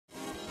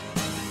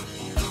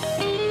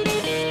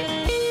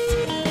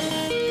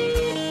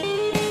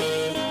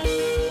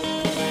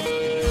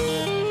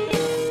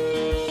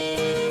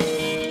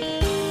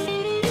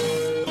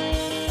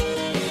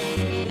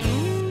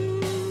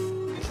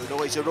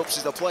noise erupts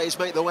as the players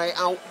make their way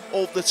out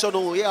of the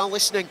tunnel. We are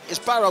listening as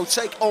Barrow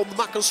take on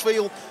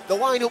Macclesfield. The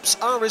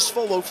lineups are as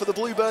follow for the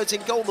Bluebirds.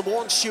 In goal, number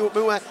 1 Stuart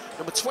Moore,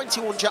 number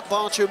 21 Jack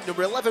Bartram,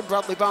 number 11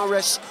 Bradley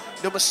Barres,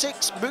 number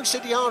 6 Musa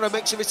Diarra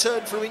makes a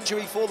return from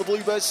injury for the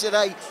Bluebirds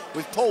today,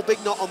 with Paul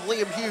Bignott and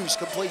Liam Hughes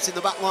completing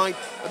the back line.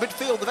 A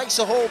midfield of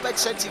Asa Hall,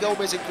 Bedsenti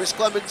Gomez and Chris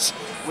Clements,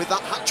 with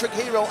that hat-trick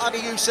hero Adi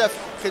Youssef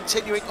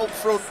continuing up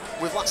front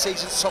with last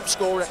season's top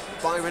scorer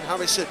Byron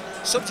Harrison.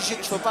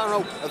 Substitutes for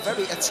Barrow, a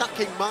very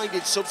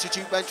attacking-minded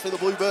substitute bench for the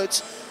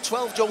Bluebirds.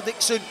 12 Joel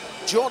Dixon,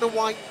 Jordan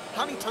White,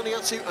 Harry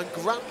Paniatu and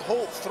Grant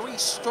Holt, 3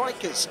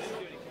 strikers.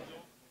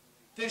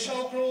 They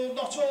shall grow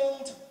not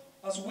old,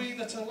 as we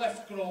that are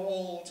left grow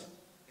old.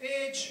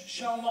 Age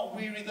shall not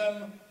weary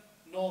them,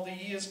 nor the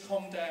years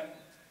condemn.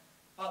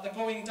 At the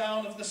going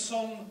down of the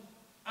sun,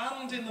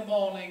 and in the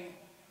morning,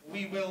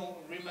 we will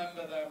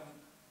remember them.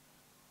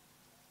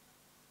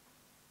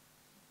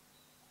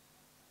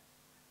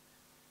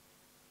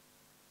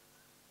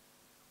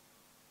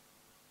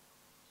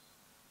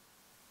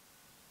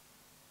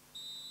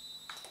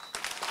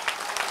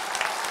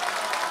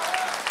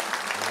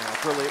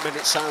 Brilliant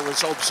minute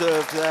silence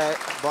observed there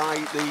by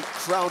the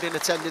crowd in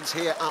attendance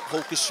here at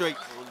Holker Street.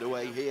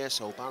 Underway here,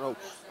 so Barrow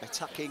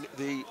attacking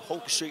the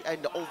Holker Street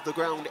end of the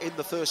ground in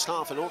the first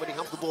half and already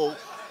have the ball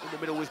in the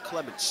middle with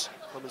Clements.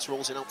 Clements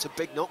rolls it out to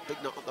Bignott.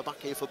 Bignott at the back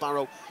here for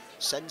Barrow.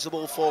 Sends the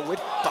ball forward.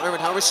 Byron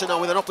Harrison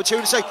now with an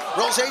opportunity.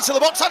 Rolls it into the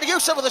box. Adi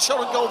Youssef with a shot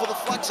on goal, but the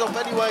flag's up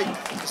anyway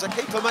as the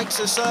keeper makes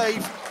a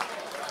save.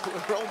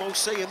 We're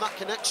almost seeing that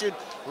connection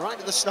right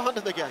at the start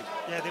of the game.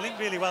 Yeah, they linked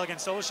really well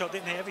against Aldershot,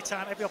 didn't they? Every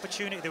time, every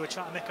opportunity, they were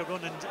trying to make a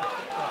run. And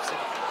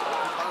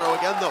Barrow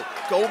again though.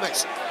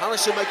 Gomez.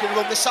 Harrison making a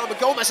run this time, but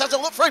Gomez has a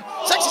look for him.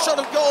 Takes a shot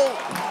on goal.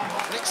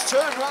 And it's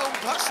turned round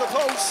past the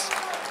post.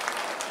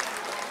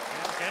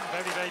 Yeah, again,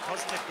 very, very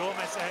positive.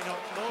 Gomez,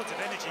 loads of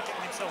energy,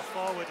 getting himself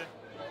forward.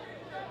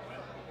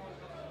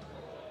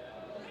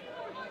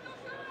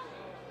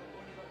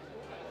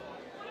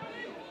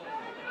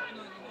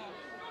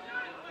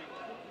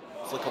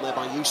 Flick on there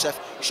by Youssef,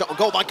 shot on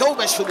goal by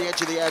Gomez from the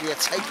edge of the area,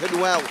 taken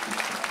well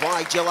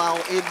by Jalal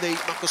in the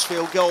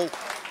Macclesfield goal.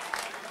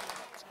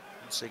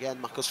 Once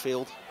again,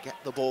 Macclesfield get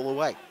the ball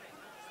away.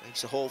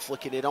 Asa Hall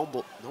flicking it on,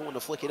 but no one to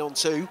flick it on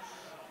to. Now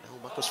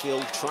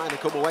Macclesfield trying to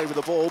come away with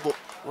the ball, but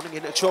running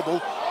into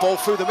trouble. Ball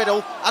through the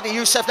middle. Adi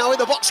Youssef now in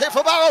the box here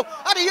for Barrow.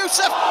 Adi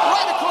Youssef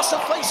right across the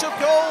face of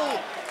goal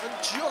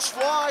and just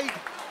wide.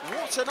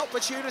 What an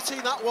opportunity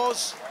that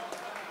was.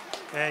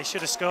 Yeah, he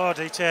should have scored.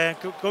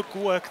 Good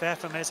work there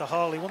from Asa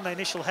Hall. He won the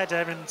initial header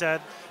and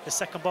the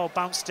second ball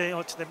bounced to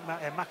the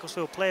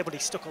Macclesfield player, but he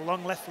stuck a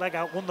long left leg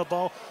out, won the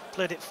ball,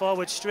 played it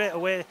forward straight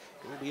away.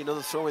 Will be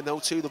another throw in though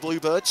to the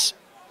Bluebirds.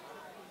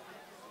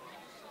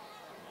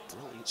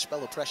 Brilliant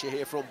spell of pressure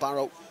here from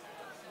Barrow.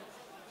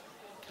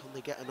 Can they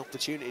get an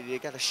opportunity to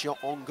get a shot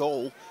on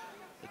goal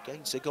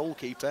against a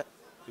goalkeeper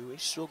who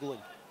is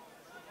struggling?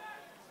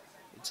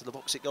 Into the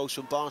box it goes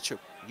from Bartram.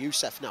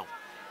 Youssef now.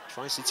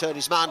 Tries to turn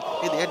his man,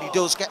 in the end he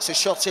does, gets a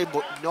shot in,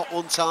 but not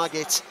on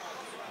target.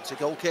 It's a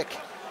goal kick.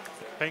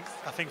 I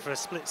think for a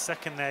split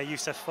second there,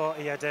 Youssef thought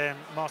he had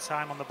more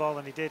time on the ball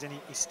than he did, and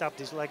he stabbed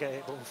his leg at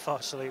it, but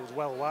unfortunately it was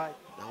well wide.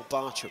 Now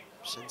Bartram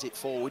sends it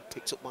forward,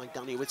 picked up by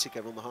Danny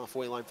Whittaker on the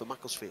halfway line for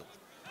Macclesfield.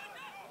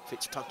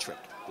 Fitzpatrick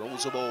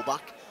rolls the ball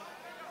back,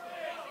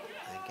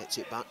 and gets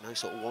it back.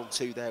 Nice little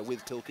 1-2 there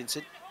with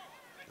Pilkington.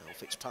 Now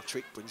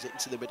Fitzpatrick brings it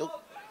into the middle.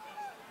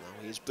 Now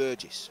here's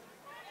Burgess.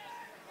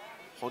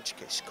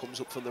 Hodgkiss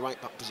comes up from the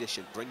right back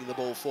position, bringing the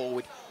ball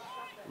forward.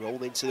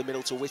 Roll into the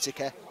middle to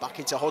Whittaker, back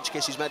into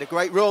Hodgkiss, who's made a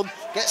great run,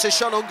 gets a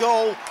shot on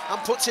goal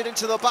and puts it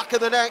into the back of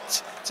the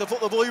net to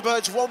put the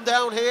Bluebirds 1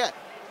 down here.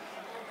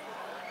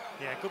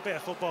 Yeah, good bit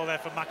of football there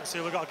from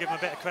Macclesfield. We've got to give them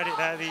a bit of credit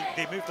there.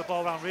 They moved the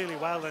ball around really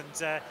well,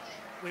 and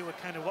we were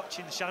kind of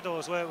watching the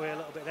shadows, weren't we, a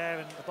little bit there,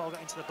 and the ball got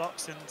into the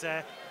box,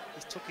 and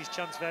he took his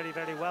chance very,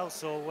 very well.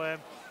 So,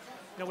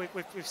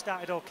 we've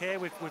started okay,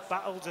 we've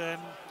battled.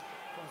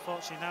 But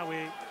unfortunately now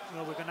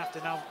we're going to have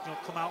to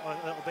come out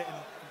a little bit and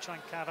try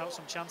and carve out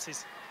some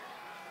chances.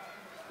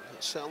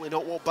 It's certainly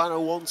not what Barrow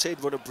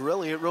wanted, but a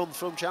brilliant run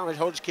from Jared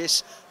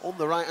Hodgkiss on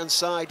the right hand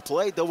side.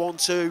 Played the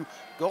 1-2,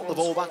 got the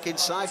ball back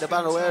inside the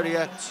Barrow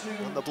area,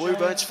 and the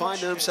Bluebirds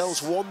find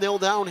themselves 1-0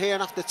 down here,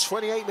 and after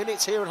 28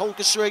 minutes here at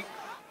Holker Street.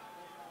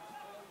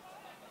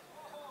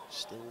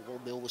 Still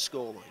 1-0 the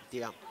scoreline.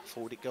 Dian,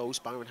 forward it goes.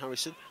 Byron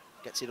Harrison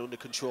gets it under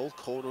control,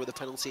 corner of the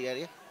penalty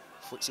area.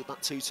 Flicks it back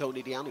to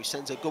Tony Dian, who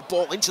sends a good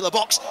ball into the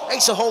box.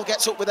 Asa Hall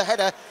gets up with a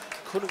header.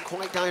 Couldn't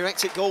quite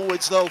direct it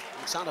goalwards though.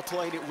 It's out of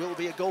play and it will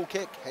be a goal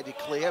kick. Headed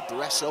clear.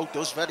 Bresso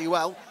does very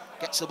well.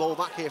 Gets the ball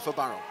back here for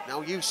Barrow.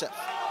 Now Youssef.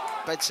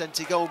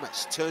 Bedsenti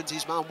Gomez turns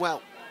his man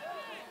well.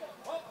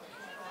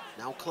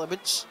 Now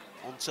Clements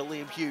on to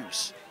Liam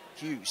Hughes.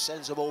 Hughes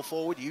sends the ball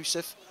forward.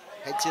 Youssef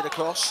heads it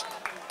across.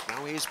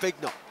 Now here's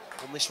Bignott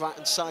on this right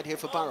hand side here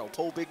for Barrow.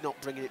 Paul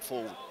Bignott bringing it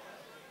forward.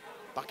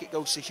 Back it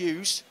goes to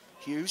Hughes.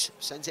 Hughes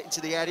sends it into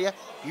the area.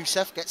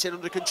 Youssef gets it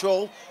under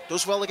control.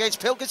 Does well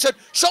against Pilkington.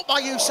 Shot by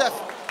Youssef.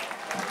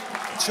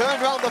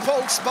 Turned round the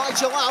post by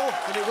Jalal,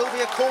 and it will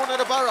be a corner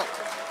to Barrow.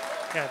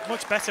 Yeah,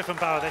 much better from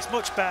Barrow. This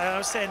much better. I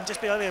was saying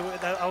just earlier,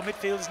 our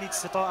midfielders need to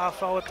support our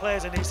forward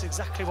players, and it's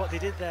exactly what they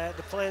did there.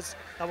 The players,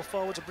 our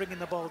forwards, are bringing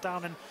the ball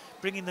down and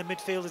bringing the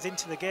midfielders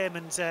into the game.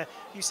 And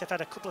Youssef had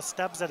a couple of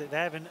stabs at it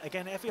there. And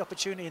again, every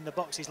opportunity in the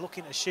box, he's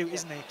looking to shoot,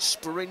 isn't he?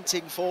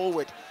 Sprinting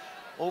forward.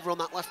 Over on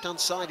that left-hand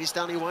side is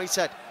Danny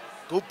Whitehead.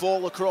 Good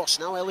ball across.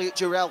 Now Elliot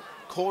Jarrell,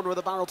 corner of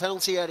the Barrow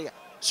penalty area.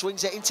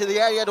 Swings it into the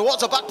area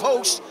towards the back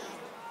post.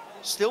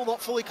 Still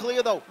not fully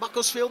clear though.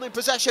 Macclesfield in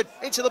possession.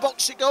 Into the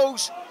box it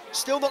goes.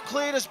 Still not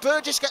clear as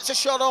Burgess gets a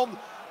shot on.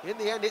 In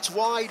the end it's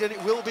wide and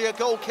it will be a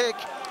goal kick.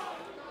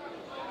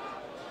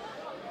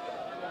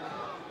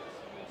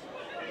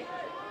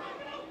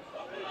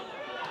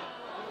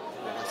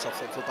 That's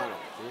off for Barrow.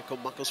 Here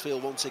come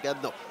Macclesfield once again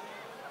though.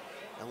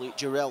 Elliot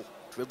Jarrell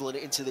dribbling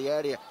it into the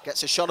area.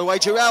 Gets a shot away.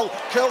 Jarrell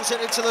curls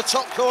it into the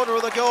top corner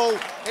of the goal.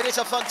 It is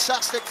a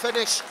fantastic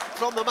finish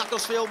from the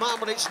Macclesfield man,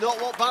 but it's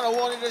not what Barrow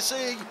wanted to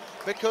see,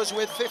 because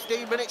with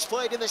 15 minutes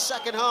played in the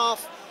second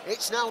half,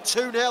 it's now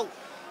 2-0.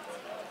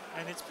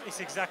 And it's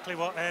exactly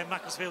what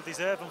Macclesfield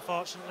deserve,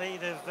 unfortunately.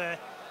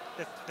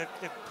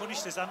 They've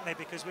punished us, haven't they,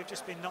 because we've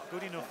just been not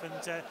good enough.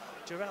 And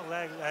Jarrell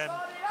there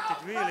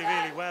did really,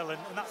 really well. And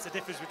that's the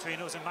difference between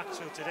us and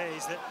Macclesfield today,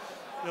 is that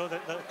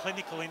they're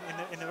clinical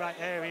in the right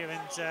area,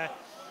 and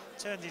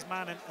turned his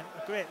man, and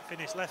a great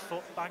finish, left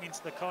foot bang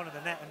into the corner of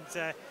the net.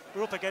 And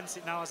we're up against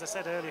it now, as I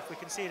said earlier. If we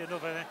can see it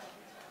another...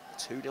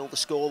 2-0 the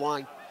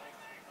scoreline.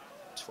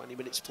 20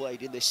 minutes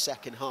played in this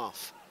second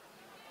half.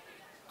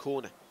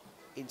 Corner.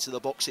 Into the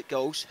box it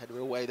goes, header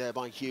away there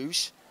by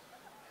Hughes.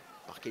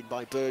 Back in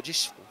by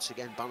Burgess. Once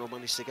again, Barrow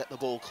managed to get the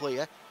ball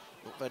clear.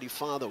 Not very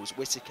far though, as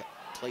Whittaker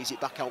plays it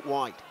back out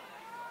wide.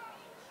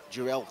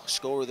 Jarrell,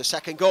 scorer of the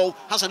second goal,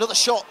 has another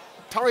shot,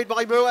 parried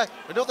by Moore.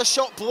 Another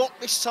shot blocked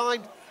this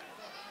time.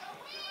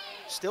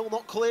 Still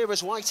not clear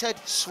as Whitehead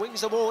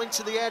swings the ball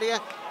into the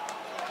area.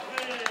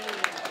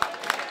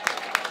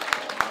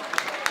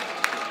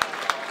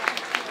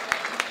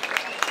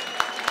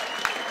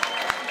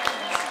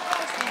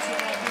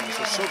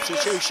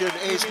 Substitution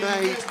is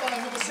made.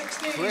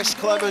 Chris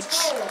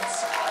Clements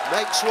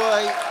makes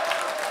way.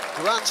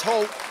 Grant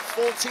Holt,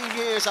 14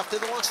 years after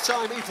the last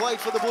time he played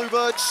for the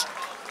Bluebirds,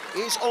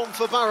 is on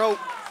for Barrow.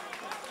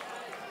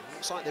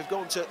 Looks like they've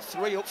gone to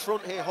 3 up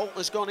front here. Holt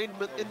has gone in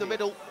the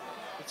middle.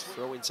 It's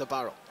throw into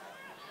Barrow.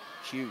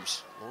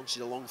 Hughes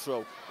launches a long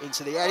throw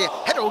into the area.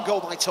 Header on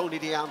goal by Tony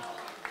Dean.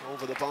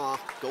 Over the bar,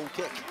 goal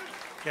kick.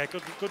 Yeah,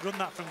 good run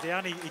that from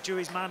Dean. He drew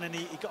his man and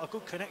he got a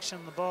good connection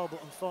on the ball,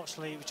 but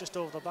unfortunately it was just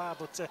over the bar.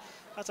 But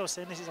as I was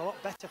saying, this is a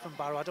lot better from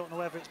Barrow. I don't know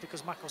whether it's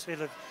because Macclesfield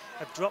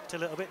have dropped a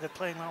little bit. They're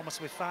playing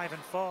almost with 5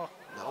 and 4.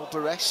 Now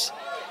Barres,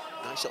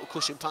 nice little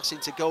cushion pass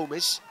into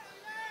Gomez.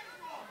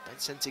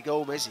 Vincente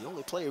Gomez, the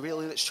only player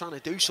really that's trying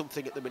to do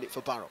something at the minute for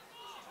Barrow.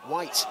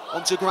 White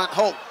onto Grant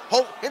Holt.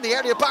 Holt in the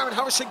area. Byron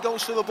Harrison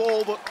goes for the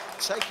ball, but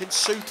taken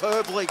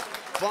superbly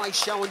by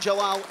Shawan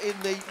Jalal in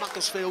the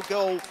Macclesfield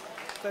goal.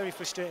 Very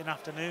frustrating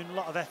afternoon, a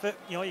lot of effort.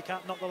 You know, you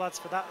can't knock the lads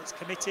for that. It's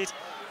committed.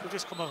 We've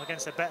just come up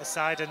against a better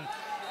side, and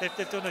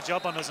they've done a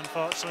job on us,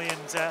 unfortunately.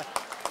 And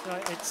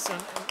it's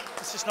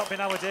just not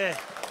been our day.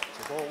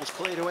 The ball was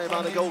cleared away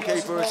by the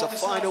goalkeeper as the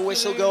final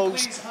whistle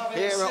goes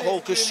here at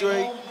Holker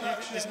Street.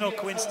 There's no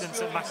coincidence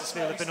that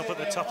Macclesfield have been up at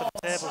the top of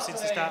the table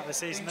since the start of the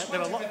season.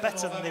 They're a lot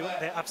better than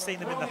I've seen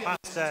them in the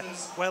past. They're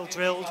well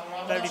drilled,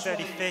 very,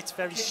 very fit,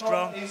 very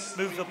strong,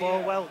 move the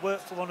ball well,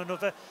 work for one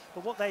another.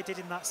 But what they did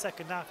in that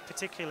second half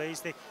particularly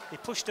is they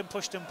pushed and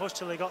pushed and pushed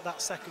till they got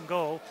that second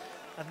goal,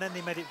 and then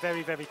they made it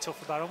very, very tough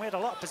for Barrow. We had a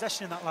lot of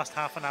possession in that last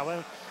half an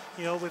hour,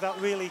 you know, without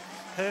really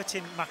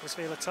hurting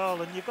Macclesfield at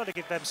all, and you've got to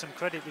give them some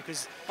credit,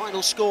 because...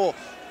 Final score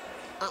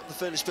at the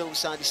Furnace Building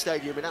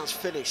Stadium, and that's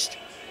finished.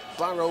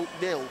 Barrow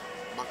 0,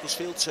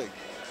 Macclesfield 2.